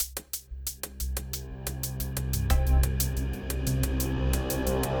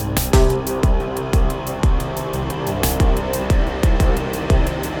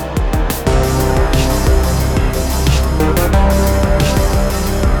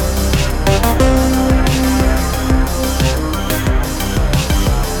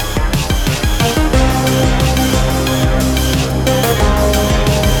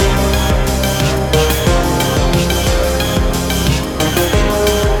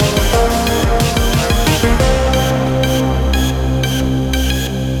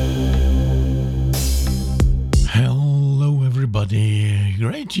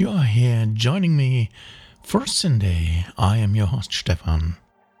joining me for syndae. I am your host, Stefan.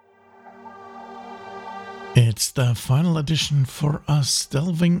 It's the final edition for us,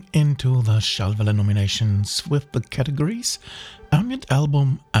 delving into the Schallwelle nominations with the categories Ambient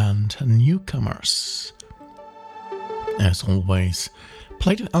Album and Newcomers. As always,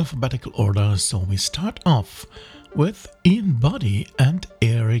 played in alphabetical order, so we start off with Ian Boddy and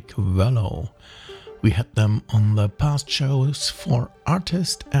Erik Wøllo. We had them on the past shows for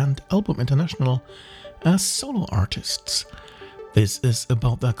Artist and Album International as solo artists. This is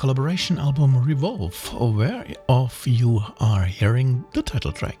about their collaboration album Revolve, where of you are hearing the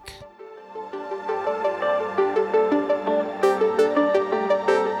title track.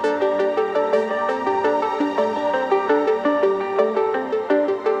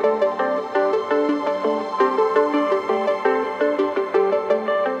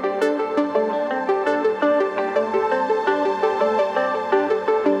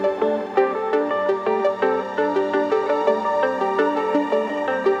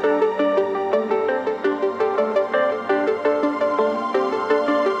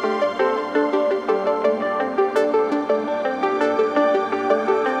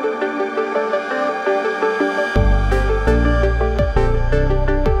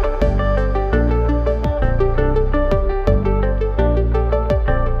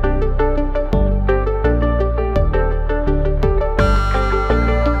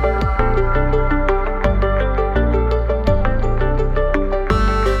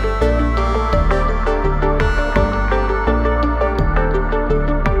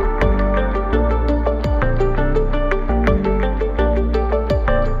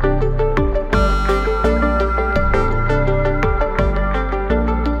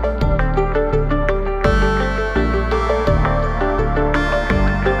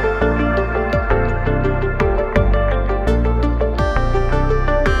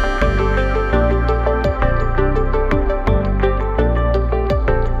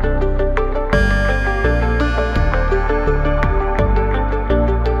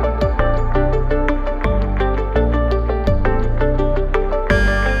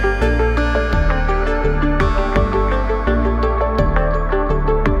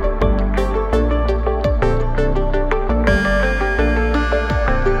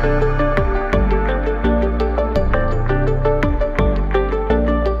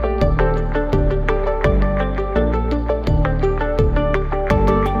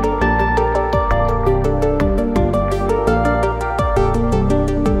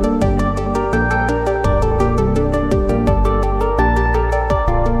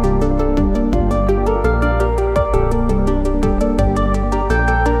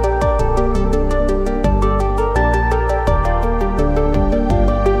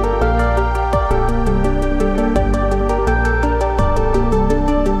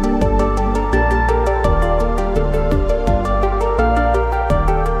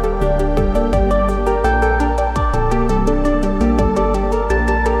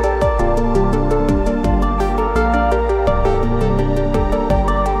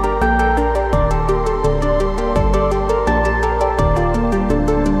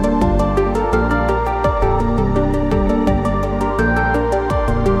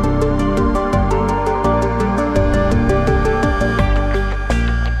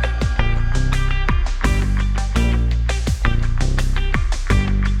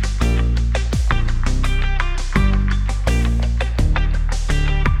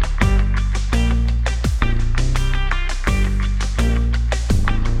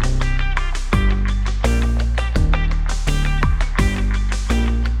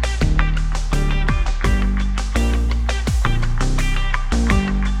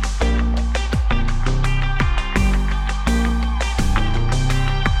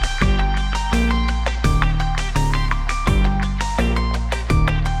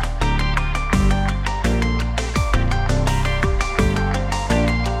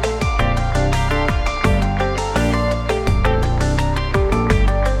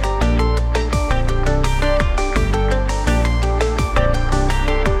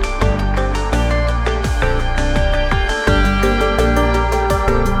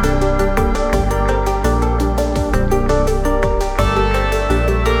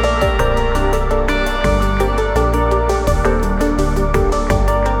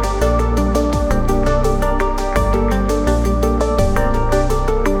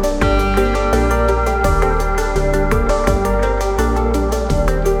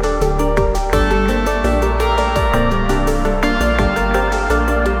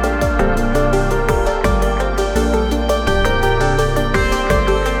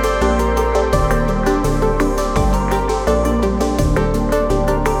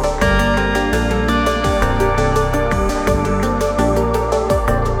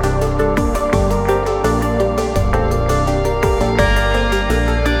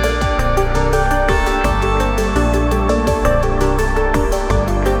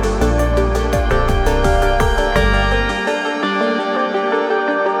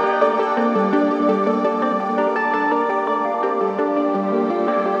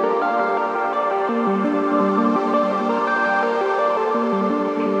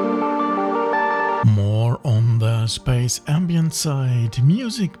 nice ambient side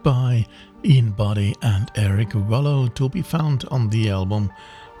music by Ian Boddy Erik Wøllo to be found on the album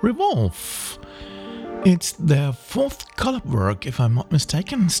Revolve. It's their fourth collab work, if I'm not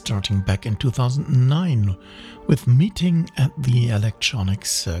mistaken, starting back in 2009 with Meeting at the Electronic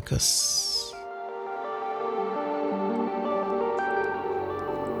Circus.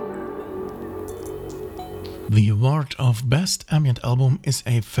 The award of Best Ambient Album is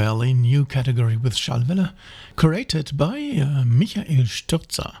a fairly new category with Schallwelle, created by Michael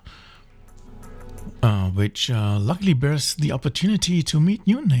Stürzer, which luckily bears the opportunity to meet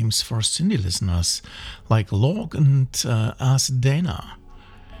new names for syndae listeners, like LAUGE and AES DANA.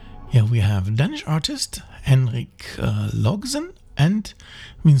 Here we have Danish artist Henrik Logsen and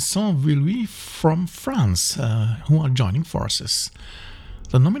Vincent Villouis from France, who are joining forces.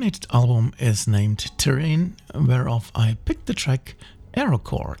 The nominated album is named Terrene, whereof I picked the track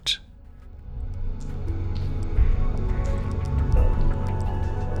Aerocord.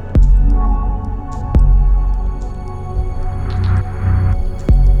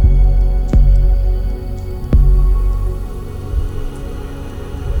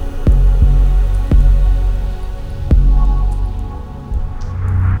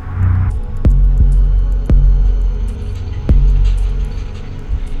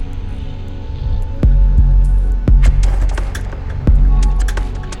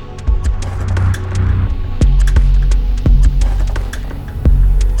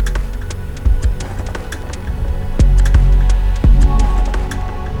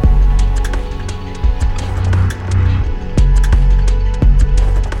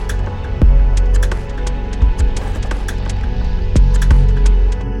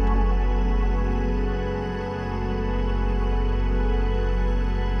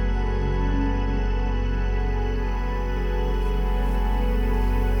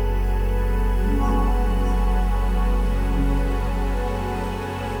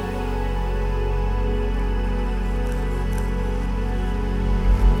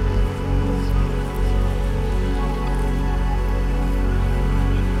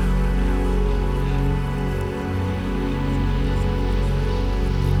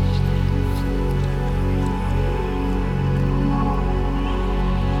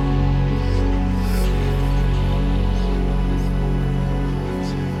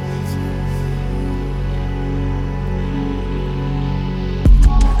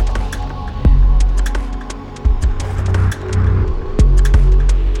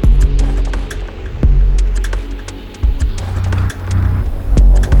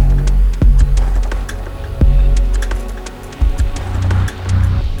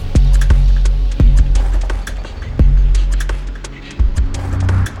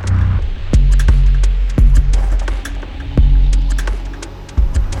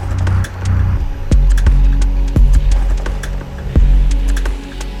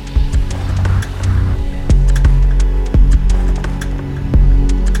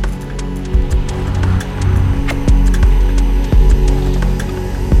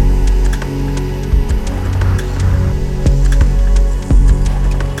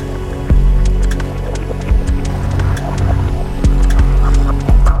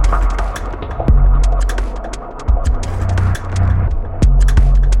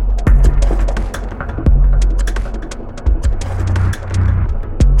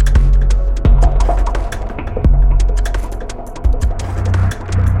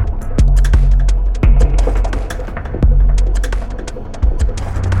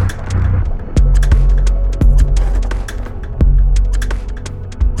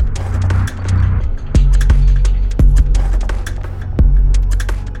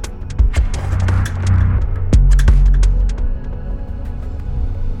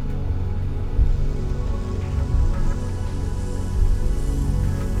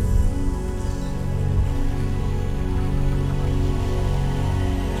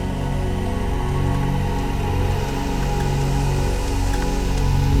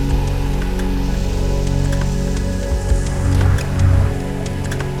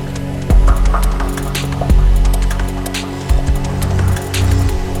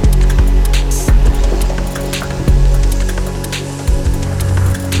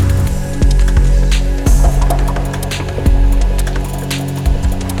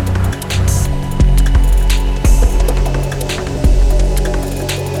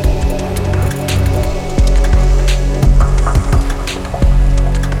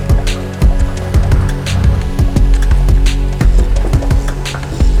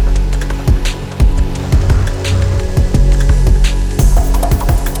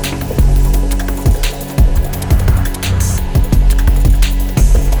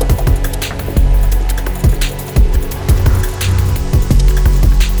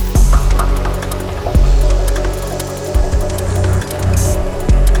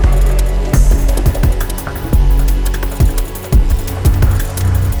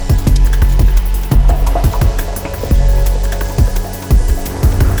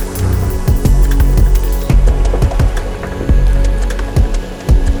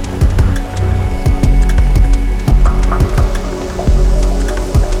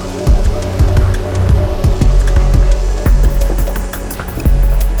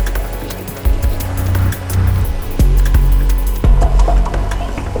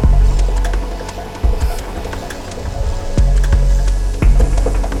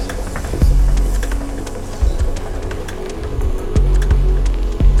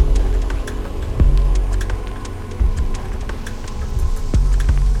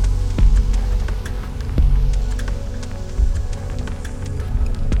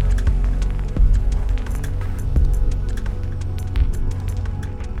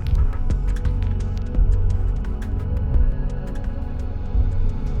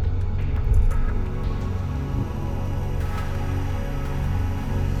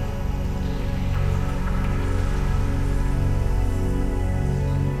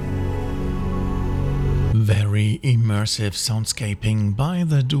 Very immersive soundscaping by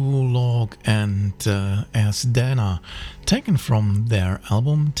the duo LAUGE AES DANA, taken from their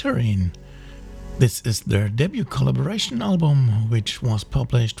album Terrene. This is their debut collaboration album, which was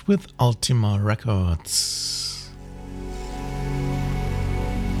published with Ultima Records.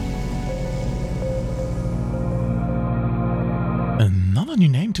 Another new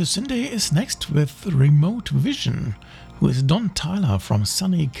name to syndae is next with Remote Vision, who is Don Tyler from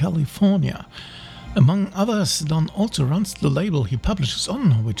sunny California. Among others, Don also runs the label he publishes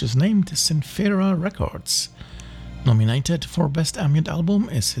on, which is named Synfera Records. Nominated for Best Ambient Album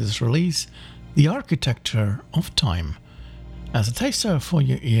is his release, The Architecture of Time. As a taster for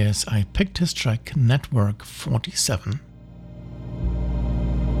your ears, I picked his track Network 47.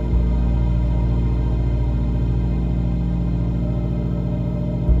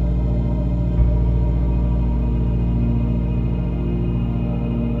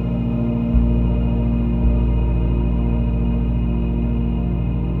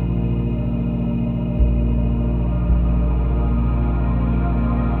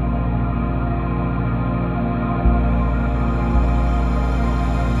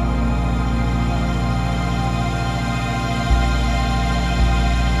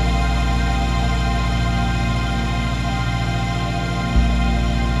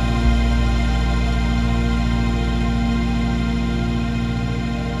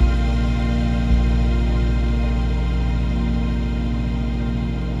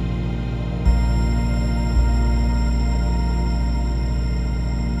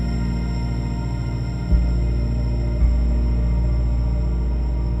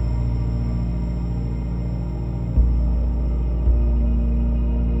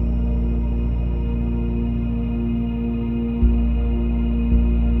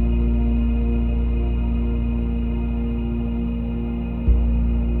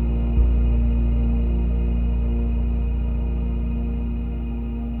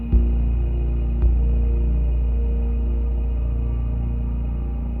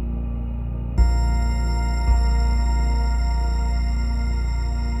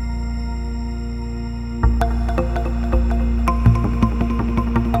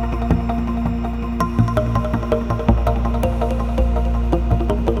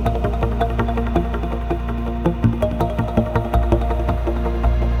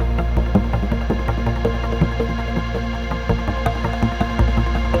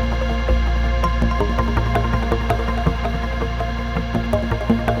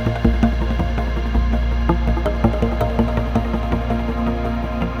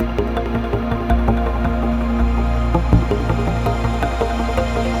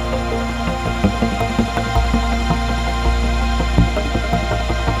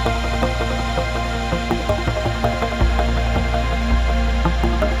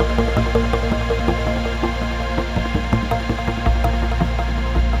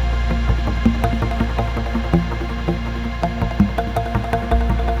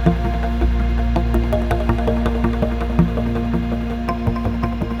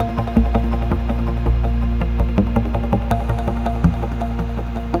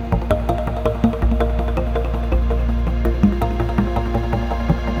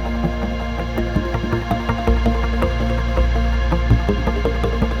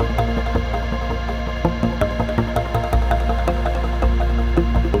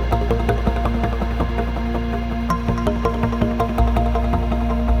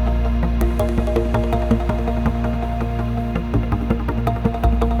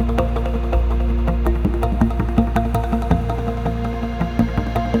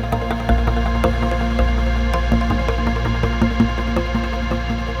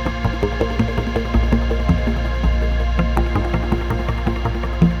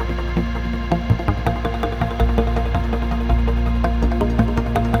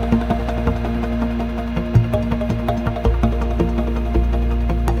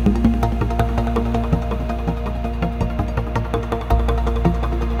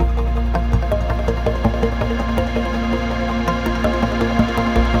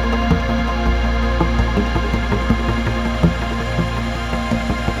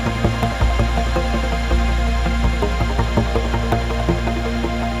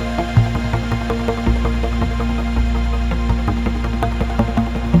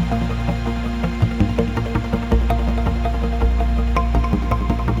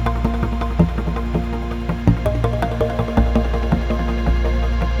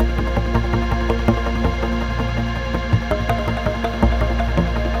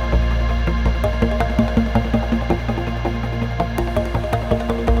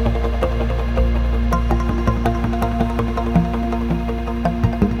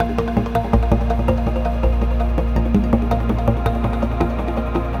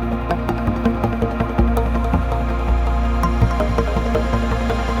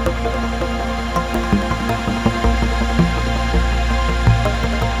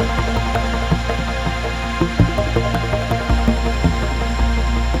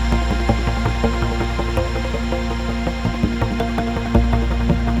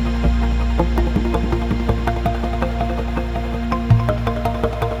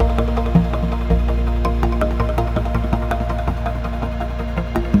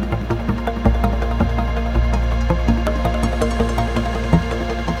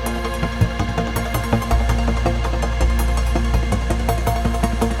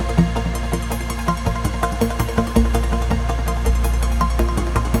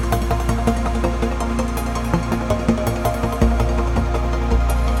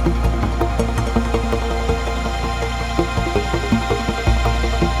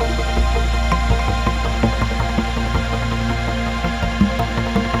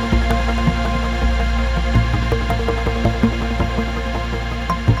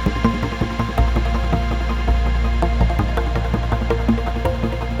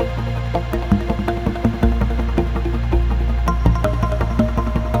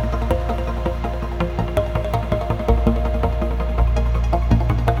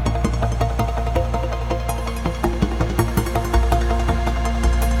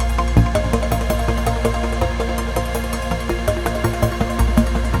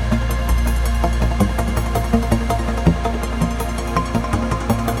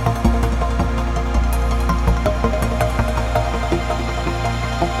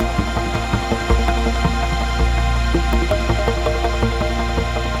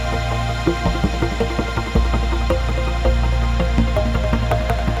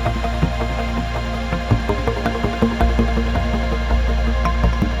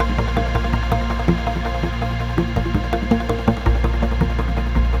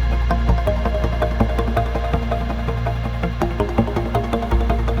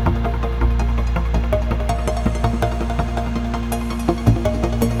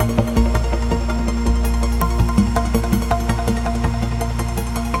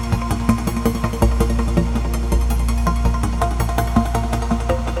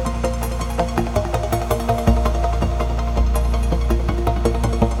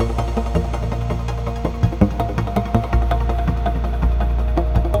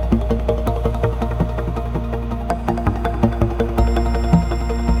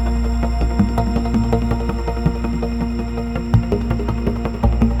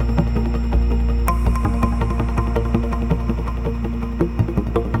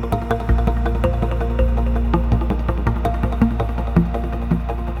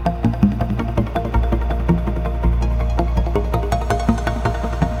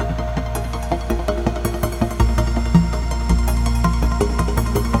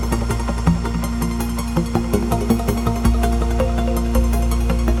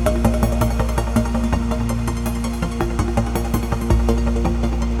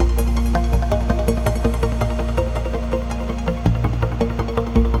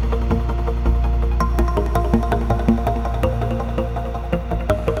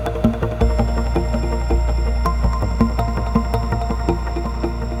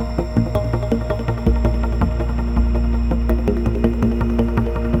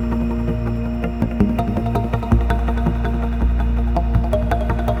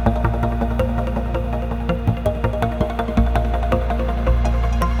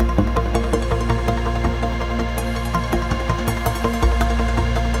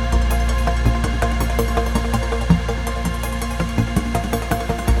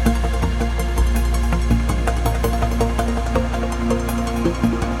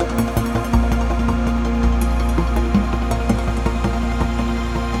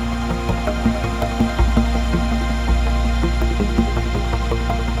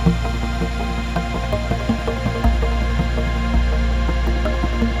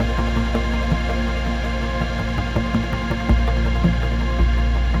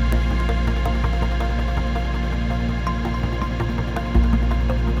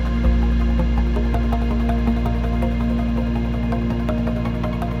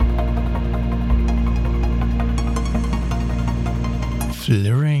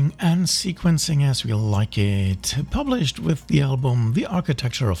 Fliring and sequencing as we like it, published with the album The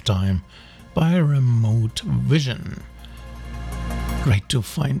Architecture of Time by Remote Vision. Great to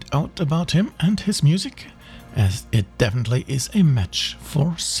find out about him and his music, as it definitely is a match for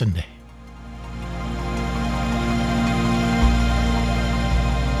syndae.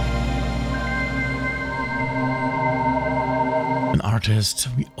 An artist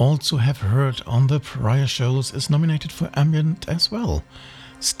we also have heard on the prior shows is nominated for ambient as well,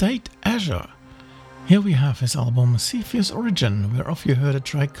 State Azure. Here we have his album Cepheus Origin, whereof you heard a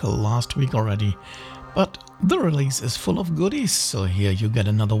track last week already. But the release is full of goodies, so here you get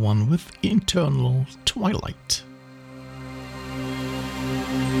another one with Internal Twilight.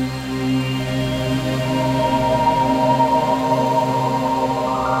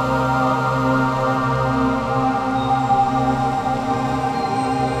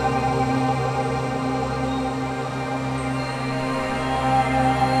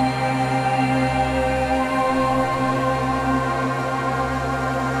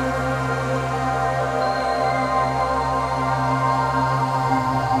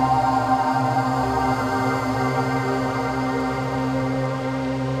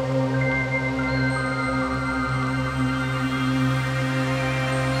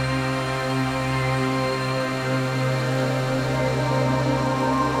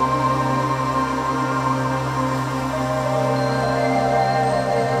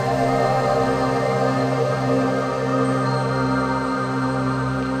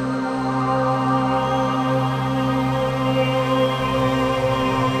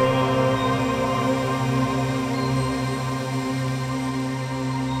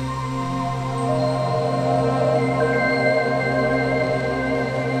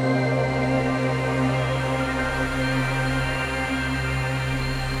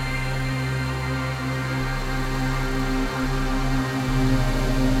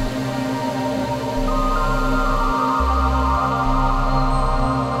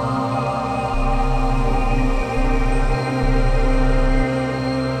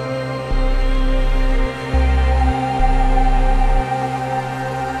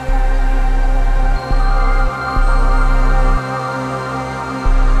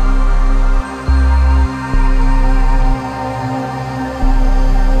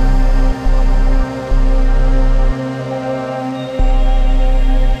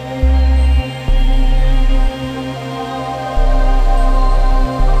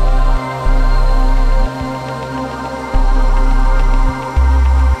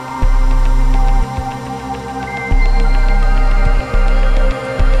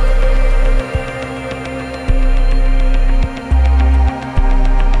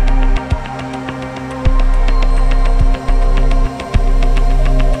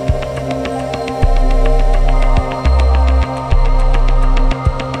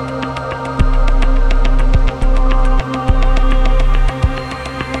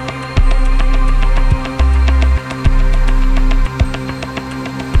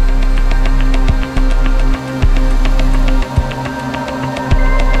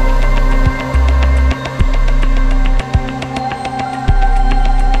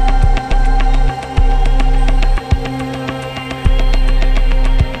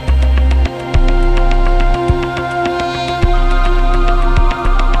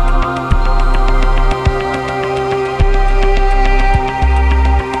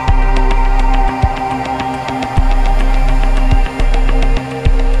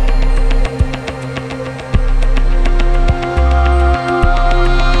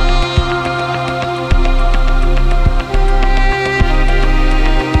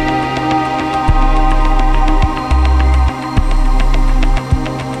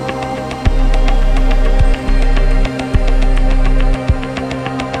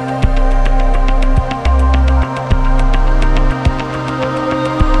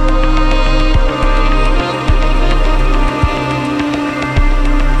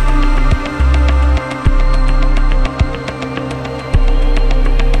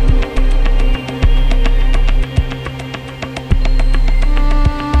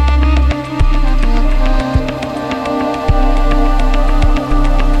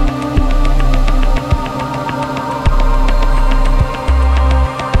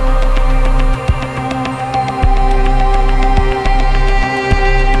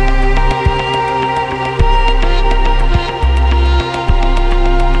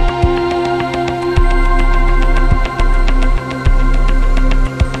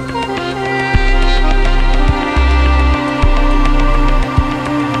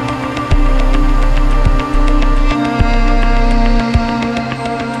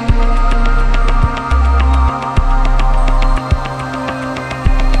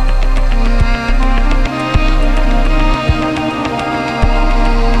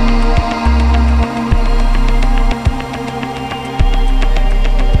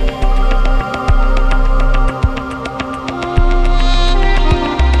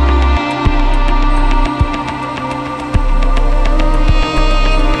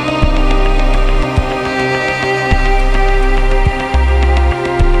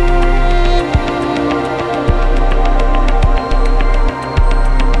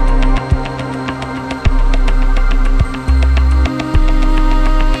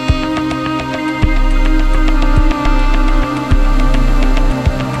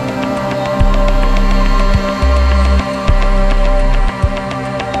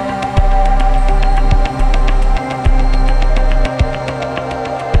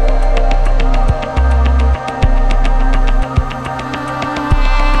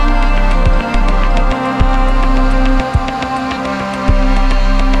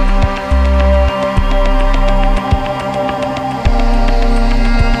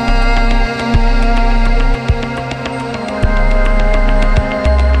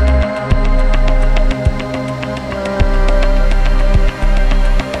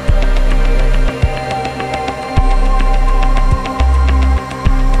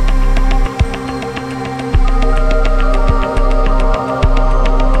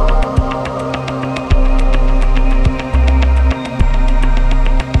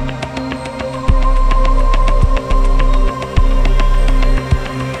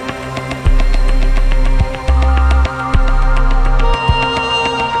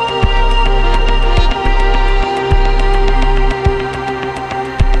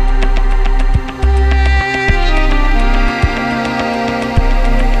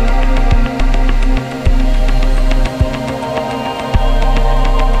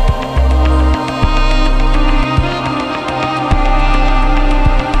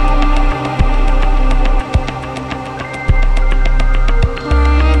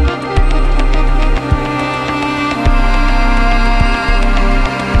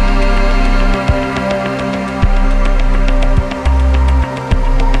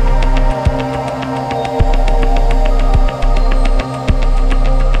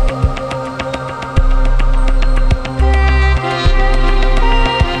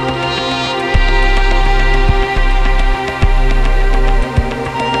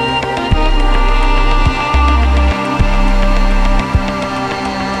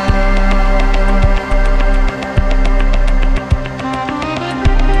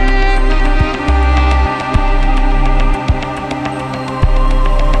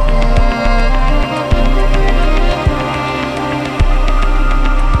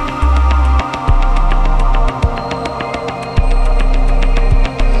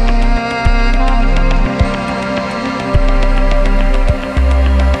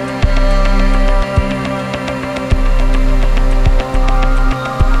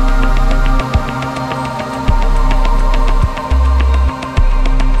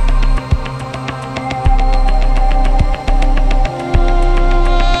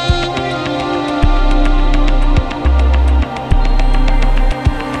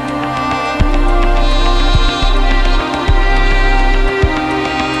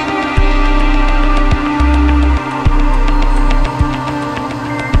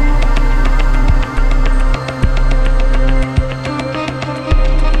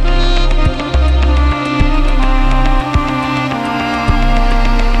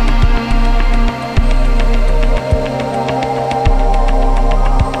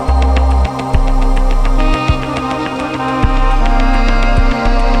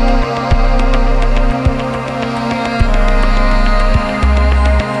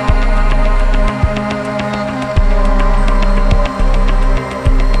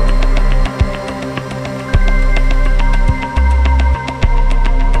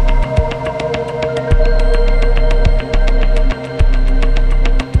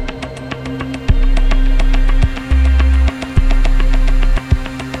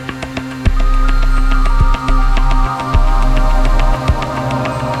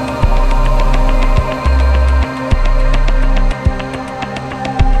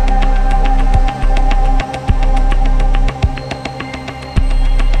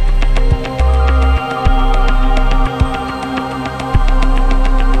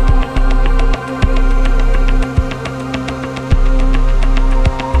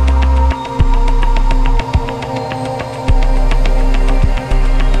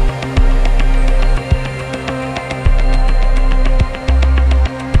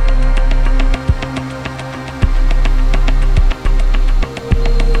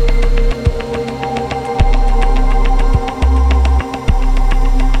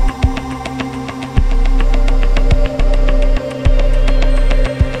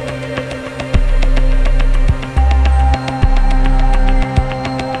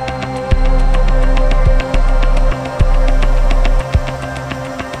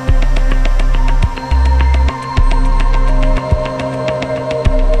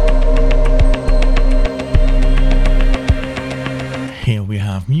 we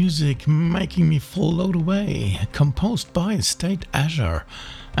have music making me float away, composed by State Azure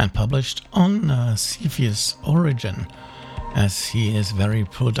and published on Cepheus Origin. As he is very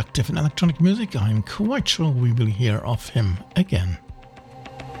productive in electronic music, I'm quite sure we will hear of him again.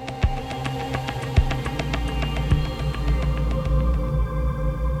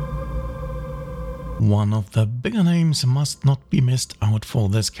 One of the bigger names must not be missed out for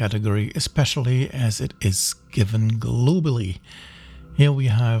this category, especially as it is given globally. Here we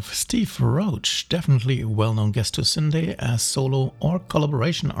have Steve Roach, definitely a well-known guest to syndae as solo or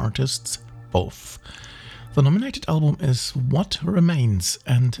collaboration artists, both. The nominated album is What Remains,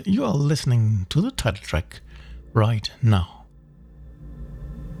 and you are listening to the title track right now.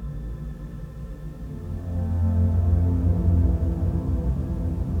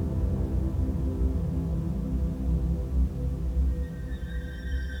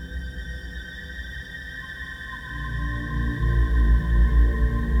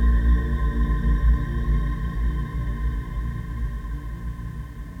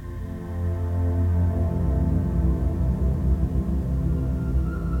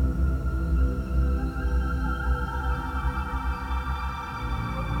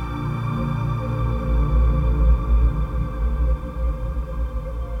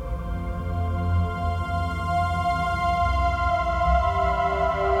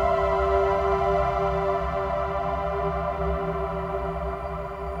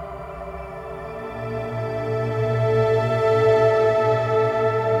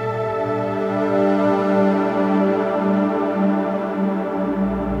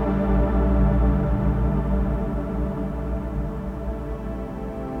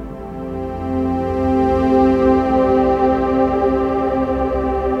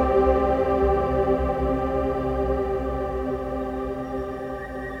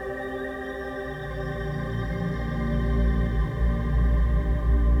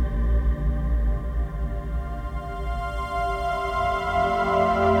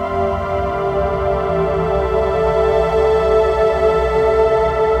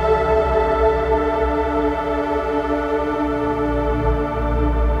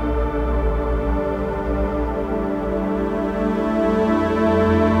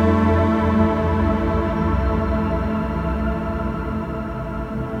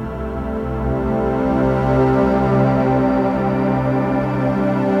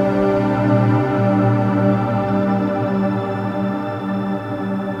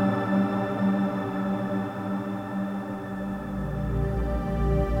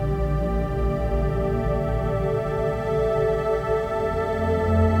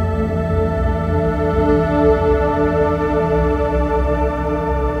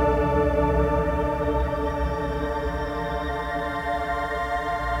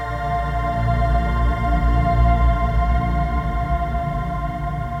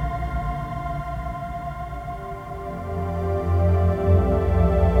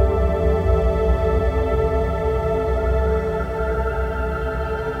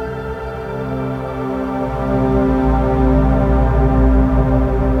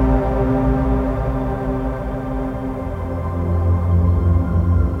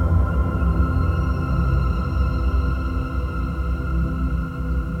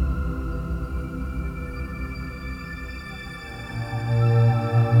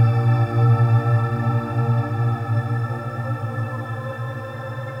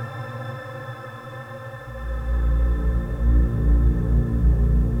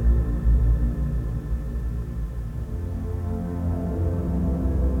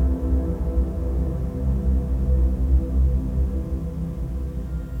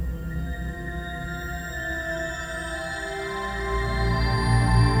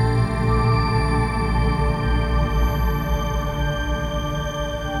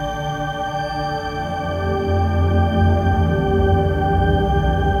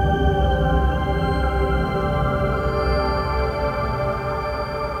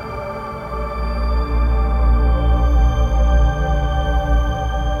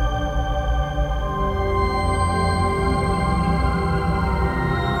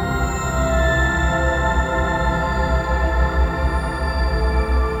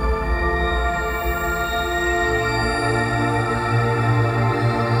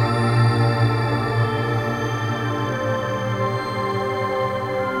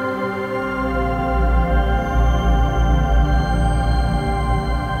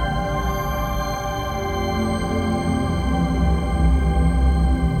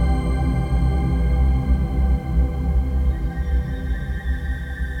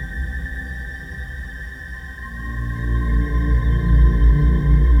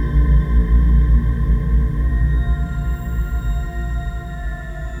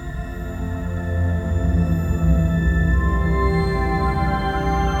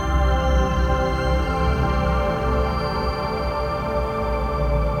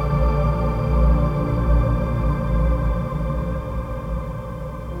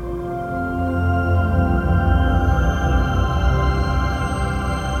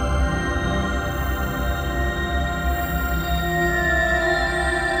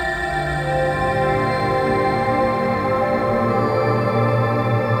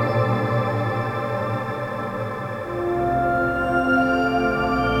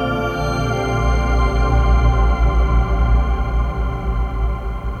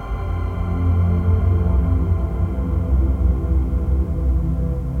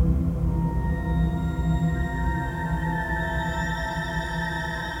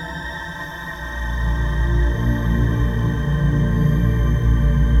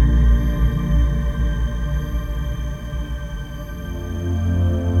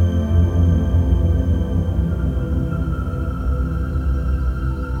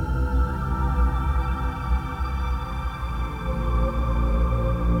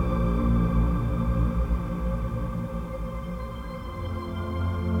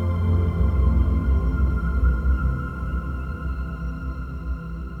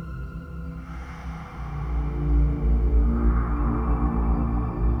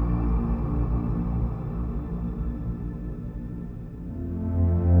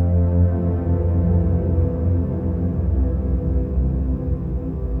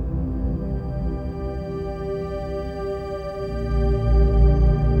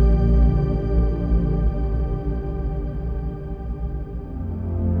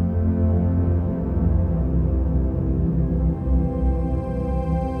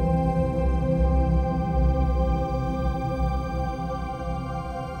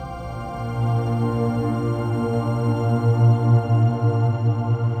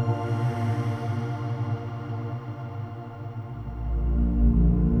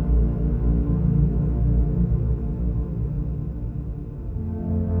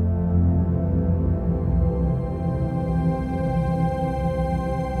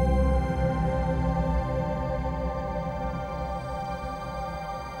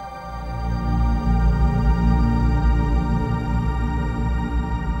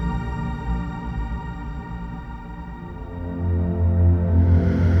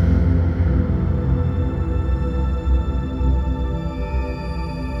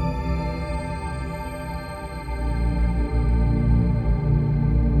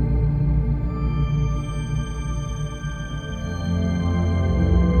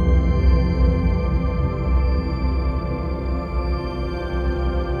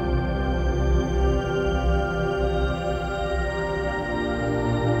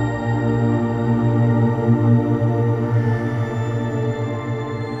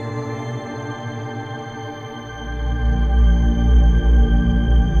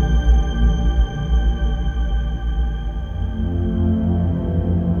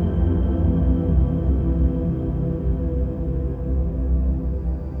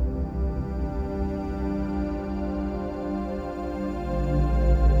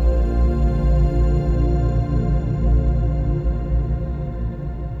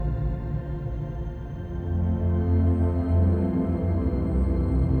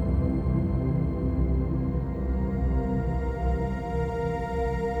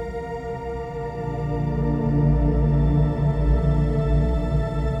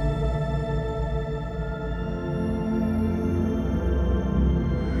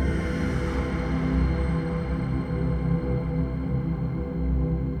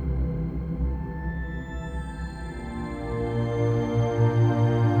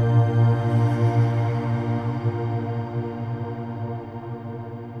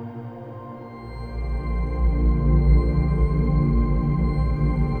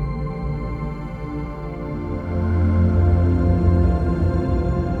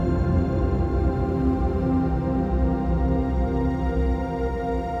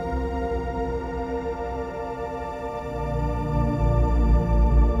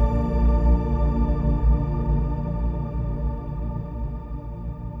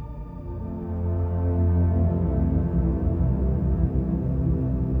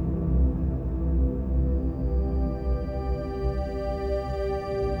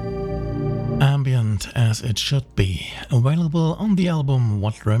 ambient as it should be, available on the album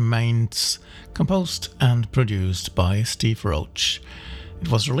What Remains, composed and produced by Steve Roach. It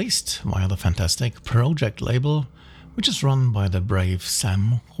was released via the Fantastic Project label, which is run by the brave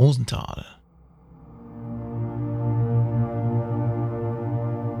Sam Rosenthal.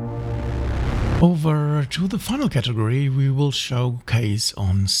 Over to the final category, we will showcase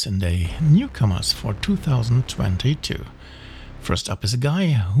on syndae newcomers for 2022. First up is a guy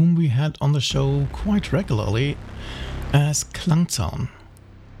whom we had on the show quite regularly as Klangzaun,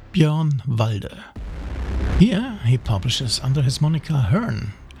 Björn Walde. Here he publishes under his moniker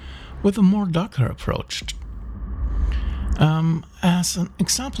HYRN, with a more darker approach. As an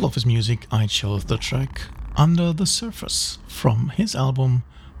example of his music, I chose the track Under the Surface from his album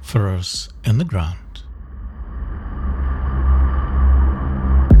Furrows in the Ground.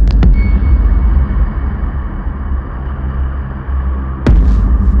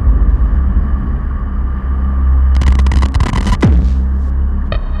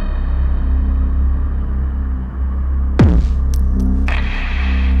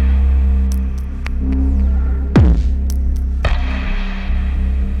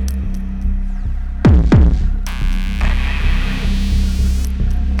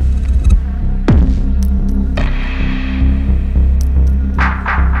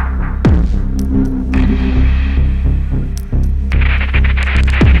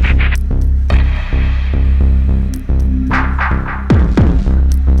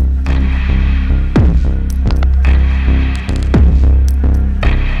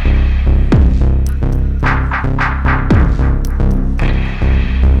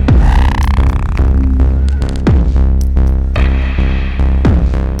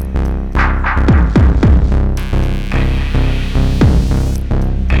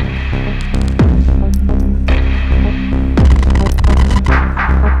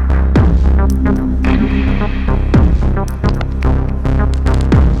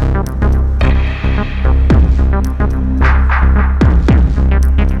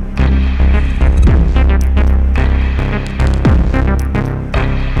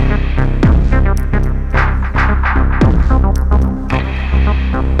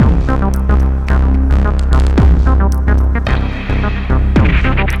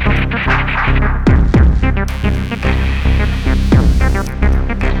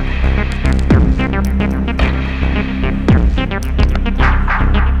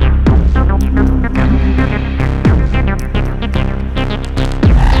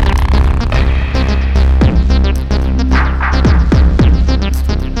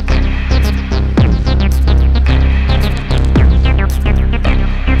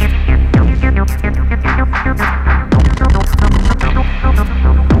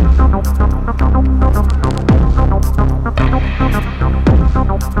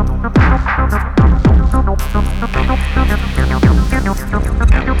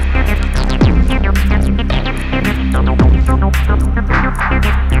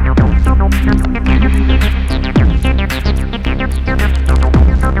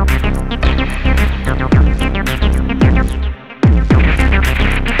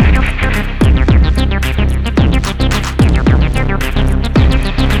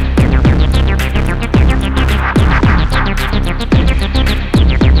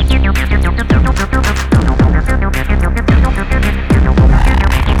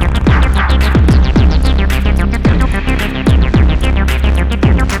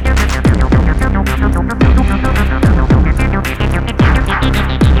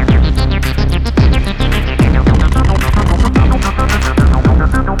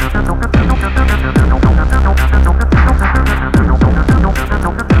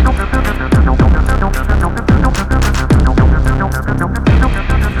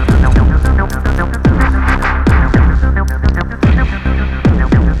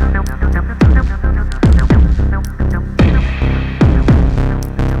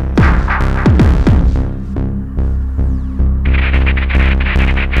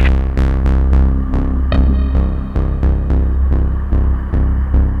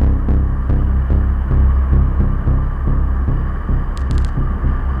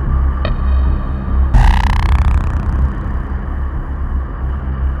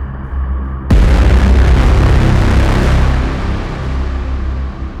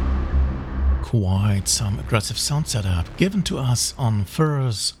 Quite some aggressive sound setup given to us on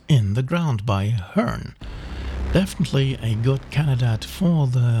Furrows in the Ground by HYRN. Definitely a good candidate for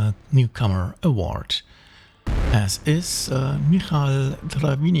the Newcomer Award, as is Michal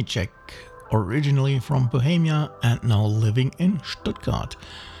Dravinicek, originally from Bohemia and now living in Stuttgart.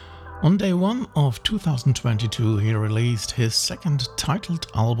 On day 1 of 2022 he released his second titled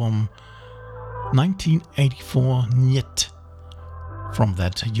album 1984 Niet. From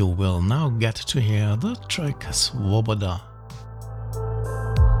that you will now get to hear the track Svoboda.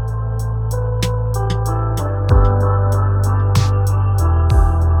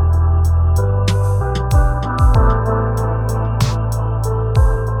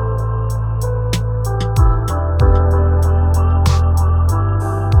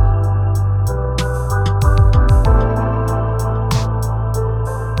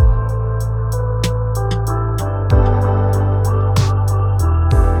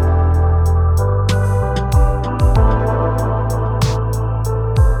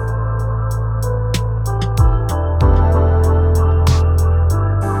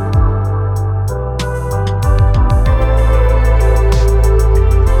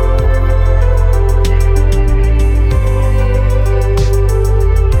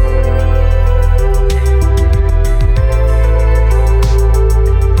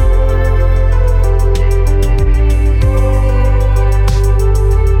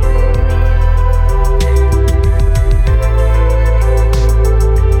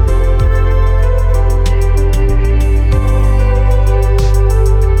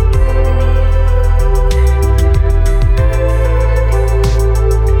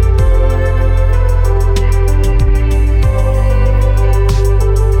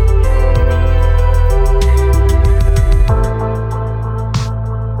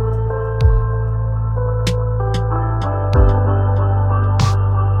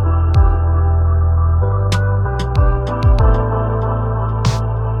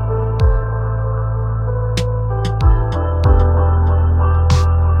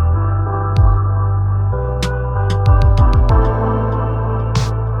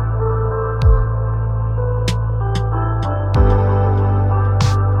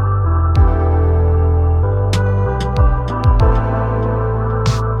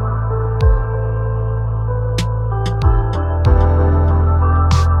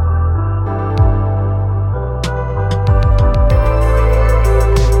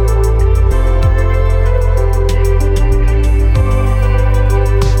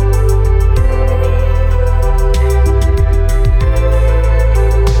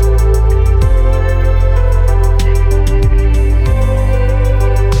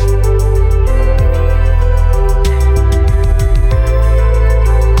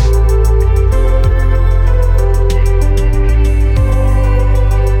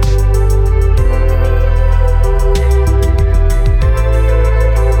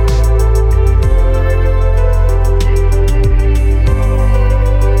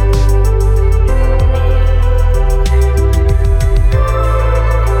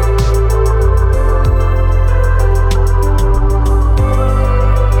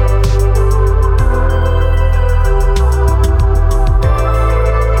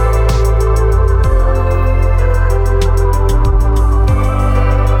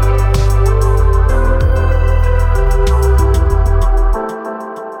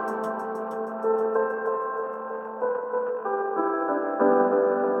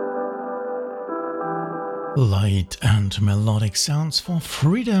 Light and melodic sounds for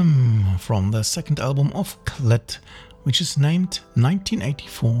freedom from the second album of KLET, which is named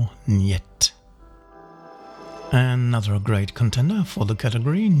 1984 Niet. Another great contender for the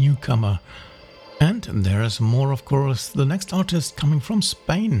category Newcomer. And there is more, of course, the next artist coming from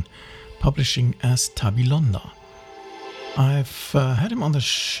Spain, publishing as Tabilonder. I've had him on the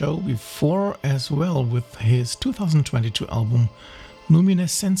show before as well with his 2022 album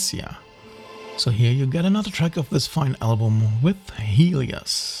Luminescencia. So here you get another track of this fine album with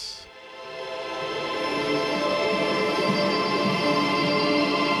Helios.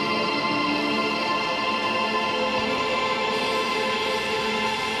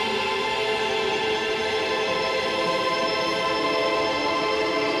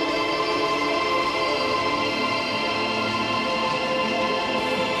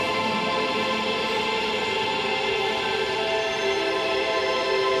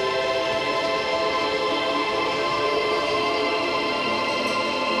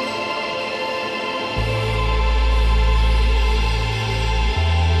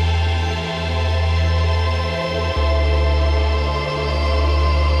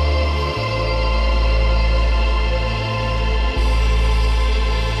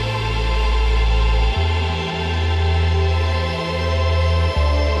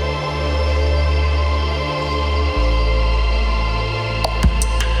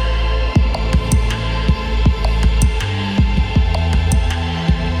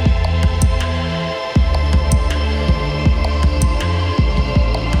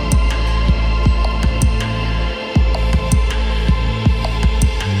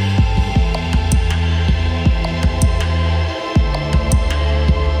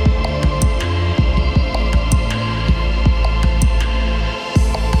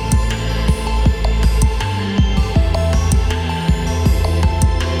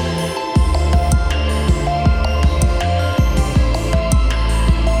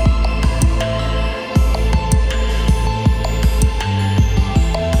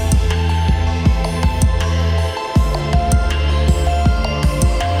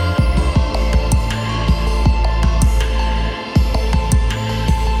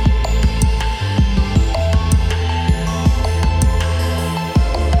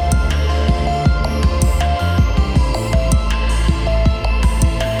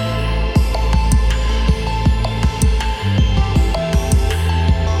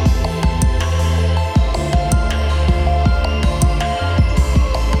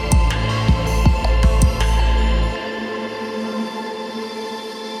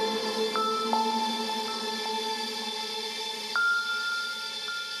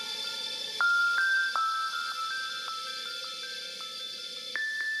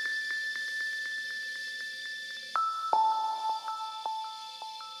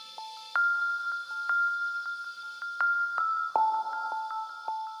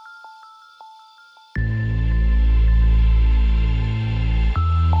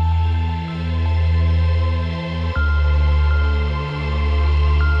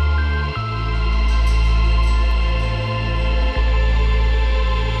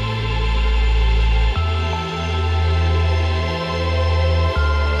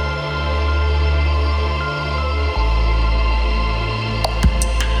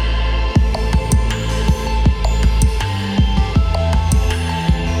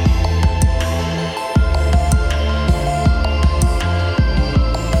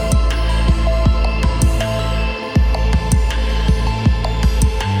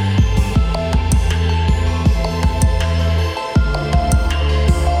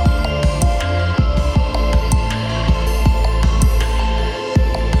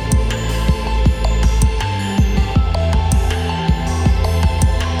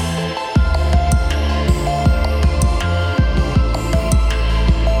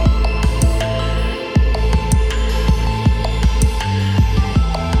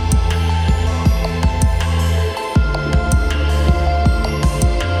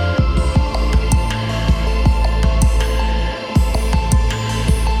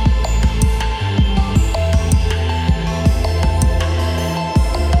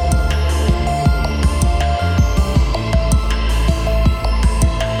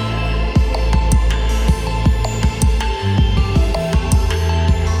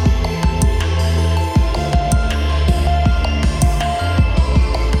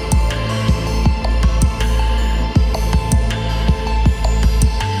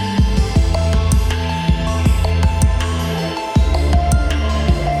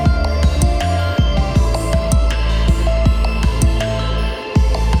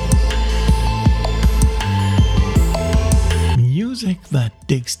 that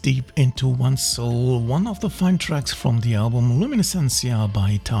digs deep into one's soul, one of the fine tracks from the album Luminescencia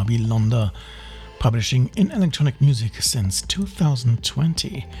by Tabilonder, publishing in electronic music since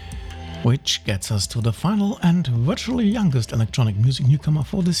 2020. Which gets us to the final and virtually youngest electronic music newcomer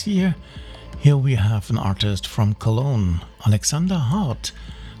for this year. Here we have an artist from Cologne, Alexander Hart,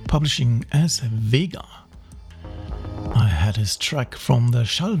 publishing as WEGA. I had his track from the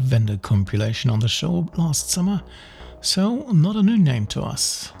Schallwelle compilation on the show last summer, so not a new name to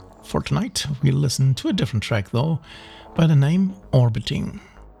us. For tonight, we'll listen to a different track though, by the name Orbiting.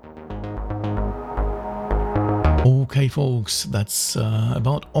 Okay folks, that's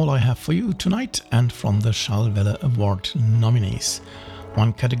about all I have for you tonight and from the Schallwelle Award nominees.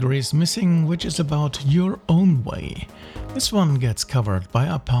 One category is missing, which is about Your Own Way. This one gets covered by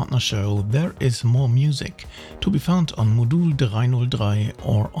our partner show There Is More Music, to be found on Modul 303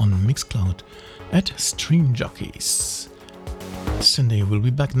 or on Mixcloud at Stream Jockeys. Syndae will be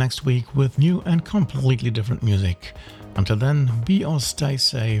back next week with new and completely different music. Until then, be or stay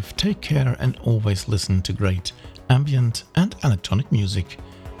safe, take care and always listen to great ambient and electronic music.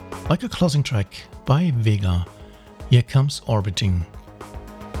 Like a closing track by WEGA, here comes Orbiting.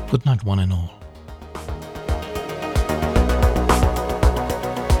 Good night one and all.